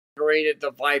created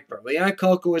the Viper. Lee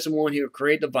Iacocca was the one who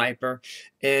created the Viper,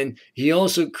 and he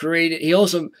also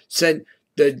said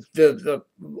we're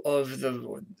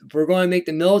going to make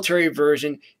the military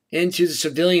version into the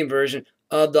civilian version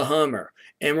of the Hummer,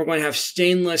 and we're going to have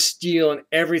stainless steel and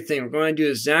everything. We're going to do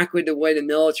exactly the way the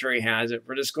military has it.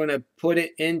 We're just going to put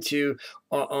it into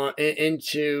the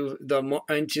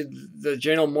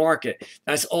general market.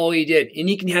 That's all he did, and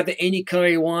you can have it any color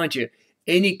you want to.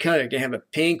 Any color. You can have a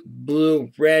pink, blue,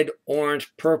 red,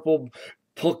 orange, purple,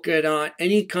 polka dot,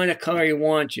 any kind of color you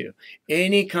want to.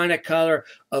 Any kind of color,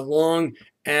 as long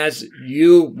as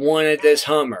you wanted this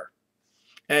Hummer.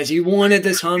 As you wanted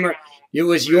this Hummer, it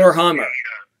was your Hummer.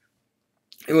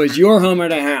 It was your Hummer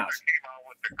to have.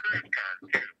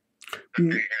 That was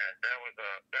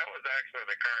actually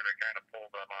the car that kind of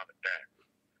pulled them on the deck,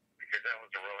 because that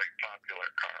was a really popular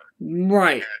car.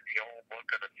 Right. It had the old look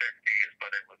of the 50s,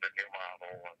 but it was a new model.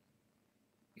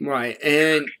 Right,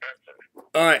 and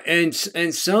all right, and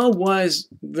so was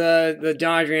the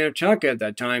Dodge Ram truck at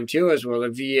that time too, as well. The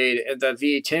V8, the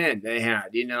V10 they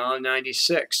had,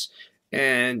 96,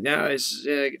 and that was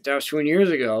 20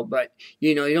 years ago. But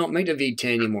you don't make the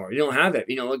V10 anymore. You don't have it.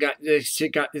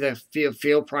 It got the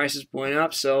fuel prices went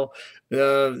up, so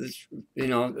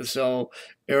so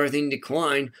everything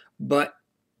declined. But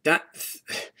that,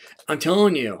 I'm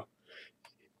telling you.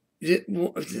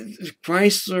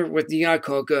 Chrysler with the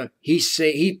Iacocca, he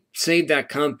saved that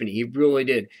company. He really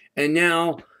did. And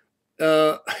now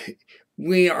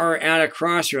we are at a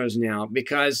crossroads now,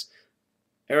 because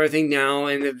everything now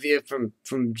from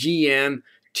GM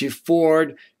to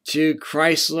Ford to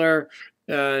Chrysler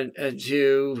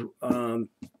to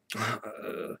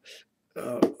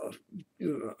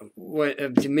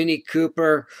Mini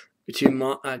Cooper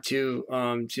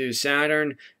to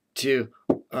Saturn to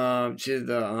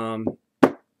the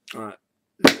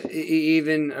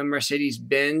even a Mercedes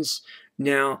Benz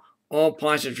now, all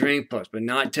plastic drain plugs, but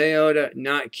not Toyota,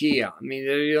 not Kia. I mean,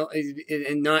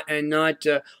 and not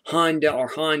Honda or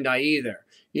Hyundai either.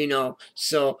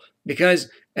 So because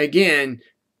again,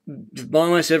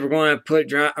 Obama said we're going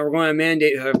to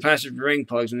mandate plastic drain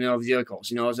plugs in all vehicles.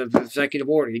 As an executive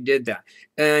order, he did that,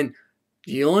 and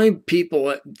the only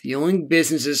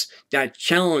businesses that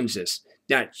challenged this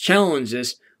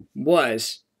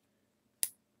was,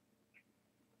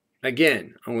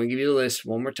 again, I'm going to give you the list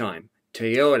one more time.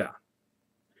 Toyota,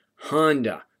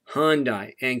 Honda,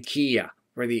 Hyundai, and Kia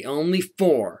were the only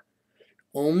four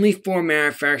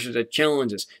manufacturers that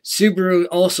challenged us. Subaru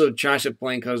also tries to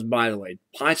play codes, by the way.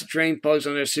 Plastic drain plugs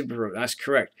on their Subaru. That's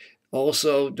correct.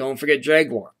 Also, don't forget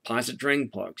Jaguar, plastic drain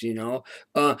plugs,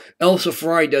 Also,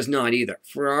 Ferrari does not either.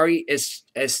 Ferrari is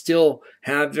still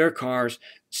have their cars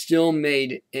still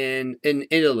made in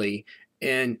Italy,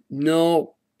 and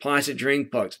no plastic drain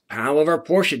plugs. However,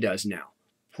 Porsche does now.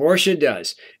 Porsche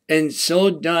does, and so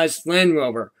does Land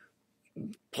Rover.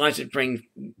 Plastic drain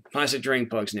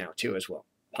plugs now too as well.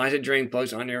 Plastic drain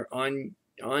plugs on your Land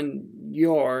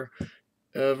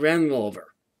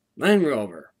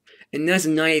Rover. And that's a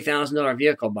 $90,000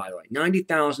 vehicle, by the way.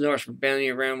 $90,000 for bending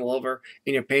your Ram Rover,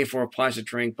 and you're paying for a plastic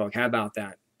drain plug. How about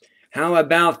that? How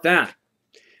about that?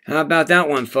 How about that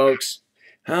one, folks?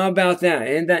 How about that?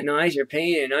 Isn't that nice? You're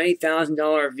paying a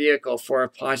 $90,000 vehicle for a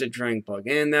plastic drain plug.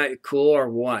 Isn't that cool or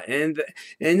what? And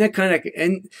isn't that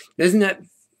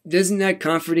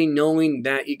comforting, knowing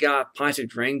that you got a plastic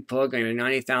drain plug on your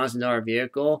 $90,000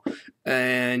 vehicle,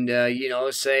 and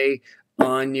say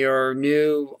on your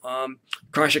new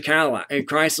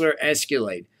Chrysler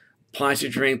Escalade,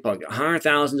 plastic drain plug,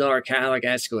 $100,000 Cadillac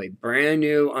Escalade, brand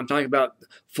new. I'm talking about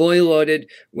fully loaded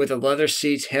with the leather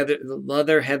seats,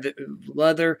 leather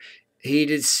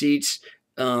heated seats,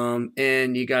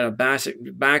 and you got a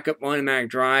backup automatic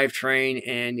drivetrain,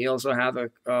 and you also have a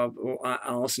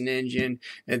Allison engine,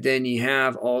 and then you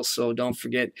have also, don't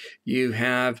forget, you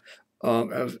have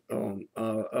your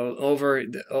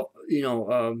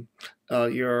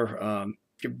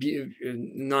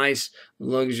nice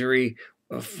luxury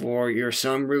for your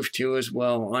sunroof too as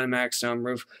well. Automatic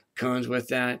sunroof comes with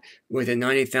that, with a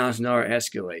 $90,000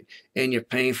 Escalade, and you're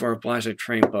paying for a plastic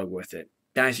drain plug with it.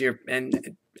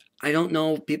 And I don't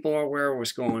know if people are aware of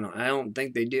what's going on. I don't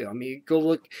think they do. I mean, go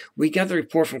look. We got the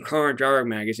report from Car and Driver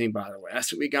magazine, by the way.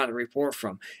 That's what we got the report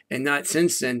from, and that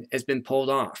since then has been pulled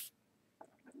off.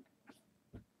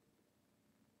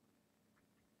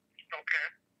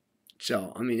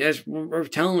 So, I mean, we're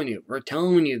telling you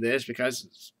this because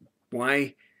it's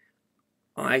why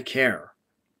I care.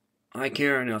 I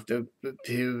care enough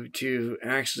to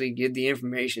actually give the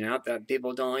information out that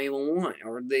people don't even want,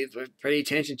 or they pay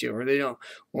attention to, or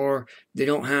they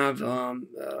don't have,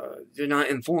 they're not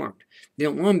informed. They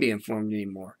don't want to be informed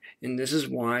anymore, and this is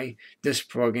why this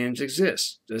programs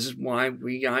exist. This is why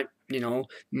we got,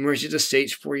 Mercy of the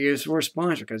States 4 years for a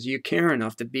sponsor, because you care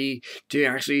enough to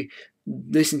actually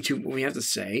listen to what we have to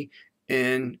say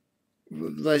and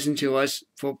listen to us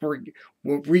for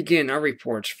what we're getting our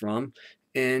reports from.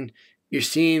 And you're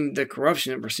seeing the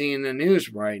corruption that we're seeing in the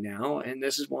news right now, and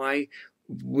this is why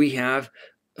we have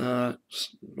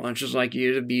sponsors like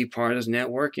you to be part of this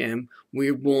network, and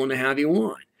we're willing to have you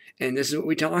on. And this is what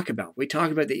we talk about. We talk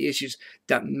about the issues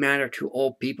that matter to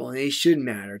all people, and they should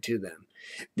matter to them.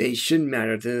 They should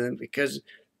matter to them because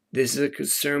this is a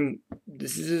concern.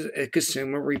 This is a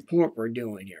consumer report we're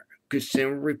doing here.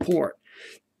 Consumer report.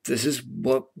 This is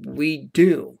what we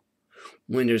do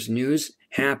when there's news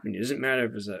happening. It doesn't matter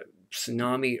if it's a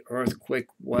tsunami, earthquake,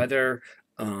 weather.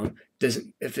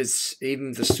 If it's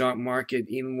even the stock market,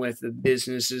 even with the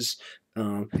businesses.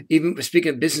 Even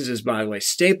speaking of businesses, by the way,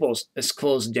 Staples is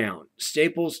closed down.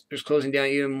 Staples is closing down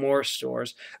even more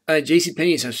stores.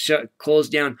 JCPenney's has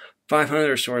closed down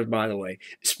 500 stores, by the way.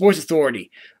 Sports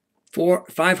Authority.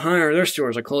 500 of their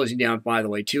stores are closing down, by the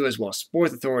way, too, as well.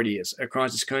 Sports Authority is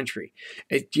across this country.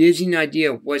 It gives you an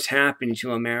idea of what's happening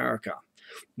to America.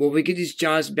 Will we get these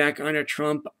jobs back under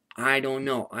Trump? I don't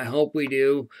know. I hope we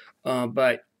do,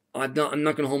 but I'm not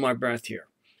going to hold my breath here.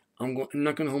 I'm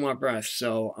not going to hold my breath.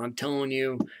 So I'm telling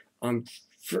you, I'm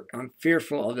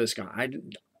fearful of this guy.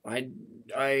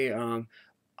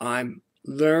 I'm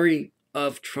leery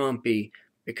of Trumpy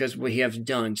because what he has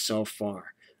done so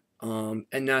far. And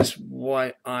that's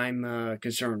what I'm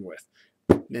concerned with.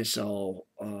 And so,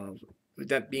 with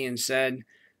that being said,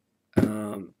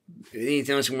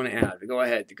 anything else you want to add? Go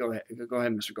ahead,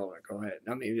 Mr. Coleman. Go ahead.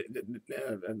 I mean,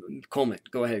 Coleman.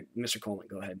 Go ahead, Mr. Coleman.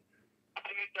 Go ahead.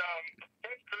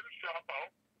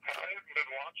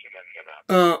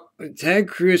 Ted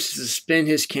Cruz to suspend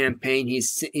his campaign.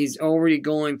 He's already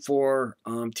going for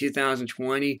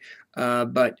 2020,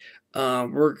 but you're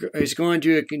going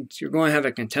to have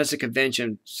a contested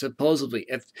convention. Supposedly,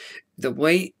 if the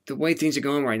way things are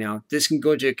going right now, this can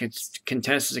go to a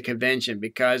contested convention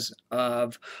because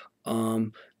of the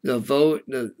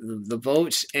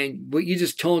votes, and what you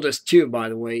just told us too, by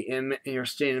the way, in your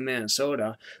state of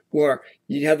Minnesota, where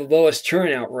you have the lowest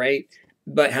turnout rate.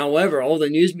 But however, all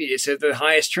the news media said the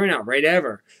highest turnout rate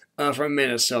ever from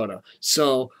Minnesota.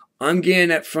 So I'm getting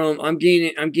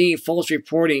false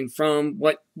reporting from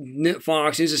what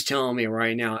Fox News is telling me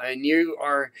right now. And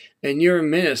you're in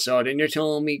Minnesota, and you're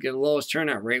telling me the lowest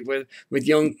turnout rate with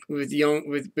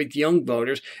young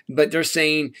voters. But they're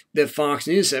saying that Fox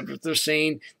News said, but they're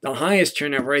saying the highest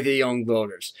turnout rate of young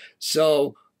voters.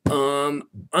 So I'm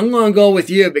going to go with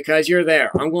you because you're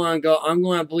there. I'm going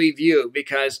to believe you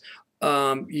because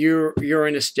you're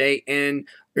in a state, and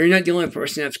you're not the only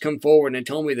person that's come forward and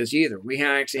told me this either. We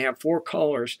actually have 4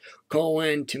 callers call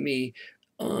in to me,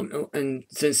 and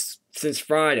since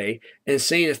Friday, and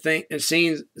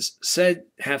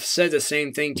have said the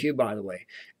same thing too. By the way,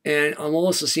 and I'm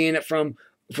also seeing it from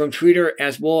Twitter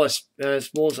as well as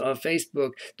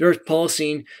Facebook. They're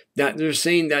posting that they're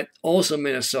saying that also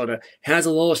Minnesota has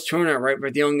the lowest turnout rate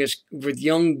with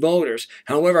young voters.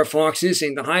 However, Fox is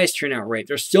saying the highest turnout rate.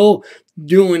 They're still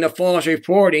doing the false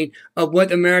reporting of what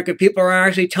the American people are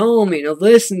actually telling me, the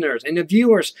listeners and the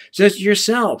viewers, such as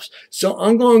yourselves. So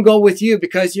I'm going to go with you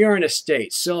because you're in a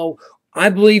state. So I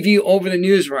believe you over the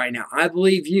news right now. I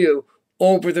believe you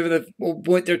over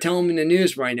what they're telling me in the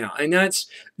news right now. And that's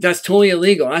totally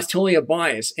illegal. That's totally a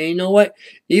bias. And you know what?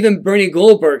 Even Bernie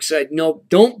Goldberg said, no,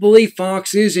 don't believe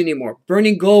Fox News anymore.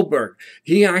 Bernie Goldberg,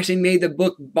 he actually made the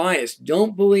book Biased.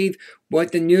 Don't believe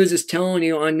what the news is telling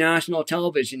you on national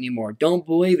television anymore. Don't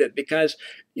believe it because,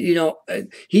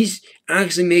 he's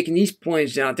actually making these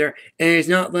points out there, and he's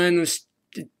not letting them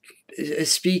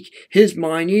speak his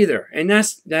mind either. And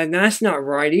that's not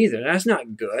right either. That's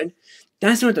not good.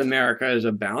 That's not what America is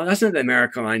about. That's not the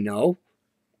America I know.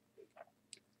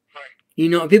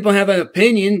 People have an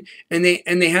opinion, and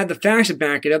they have the facts to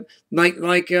back it up. Like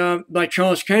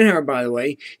Charles Kenhauer, by the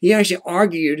way, he actually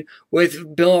argued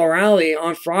with Bill O'Reilly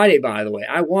on Friday. By the way,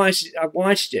 I watched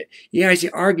it. He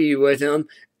actually argued with him,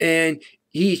 and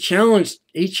he challenged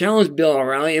Bill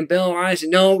O'Reilly, and Bill O'Reilly said,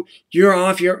 "No, you're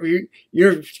off. You're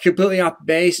completely off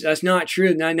base. That's not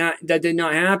true. That did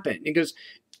not happen." He goes.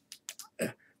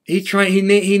 He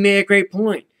made a great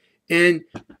point, and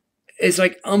it's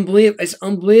like unbelievable. It's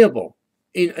unbelievable.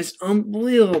 It's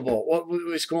unbelievable what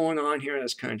was going on here in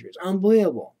this country. It's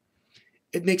unbelievable.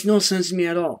 It makes no sense to me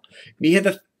at all. You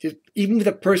have Even with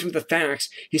the person with the facts,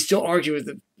 he still argues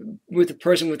with the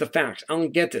person with the facts. I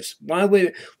don't get this. Why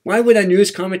would a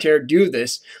news commentator do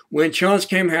this when Charles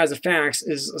Cameron has the facts,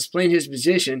 is explaining his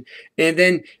position, and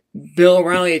then Bill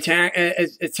O'Reilly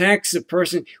attacks the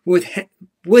person with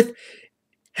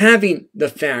having the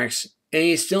facts, and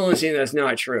he's still saying that's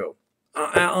not true.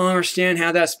 I don't understand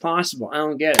how that's possible. I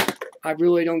don't get it. I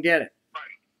really don't get it.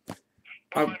 Right.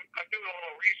 Well, I'm doing a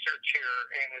little research here,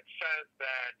 and it says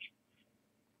that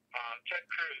Ted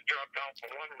Cruz dropped out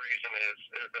for one reason is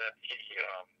that he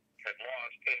had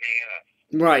lost Indiana.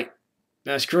 Right.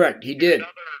 That's correct. He did.